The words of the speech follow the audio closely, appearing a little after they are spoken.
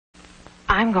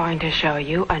I'm going to show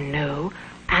you a new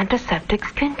antiseptic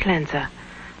skin cleanser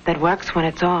that works when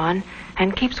it's on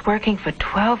and keeps working for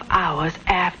 12 hours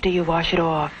after you wash it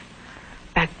off.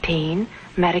 Bactine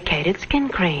medicated skin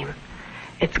cream.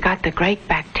 It's got the great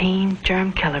Bactine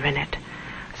germ killer in it,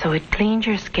 so it cleans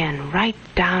your skin right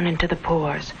down into the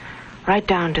pores, right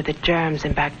down to the germs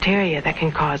and bacteria that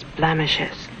can cause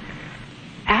blemishes.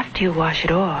 After you wash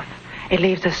it off, it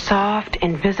leaves a soft,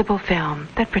 invisible film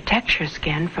that protects your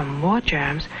skin from more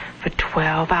germs for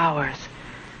 12 hours.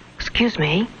 Excuse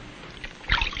me.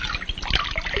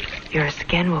 Your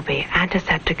skin will be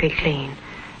antiseptically clean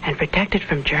and protected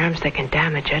from germs that can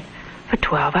damage it for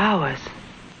 12 hours.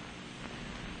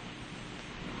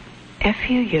 If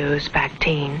you use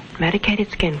Bactine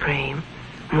medicated skin cream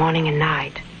morning and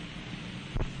night,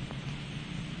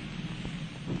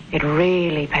 it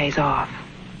really pays off.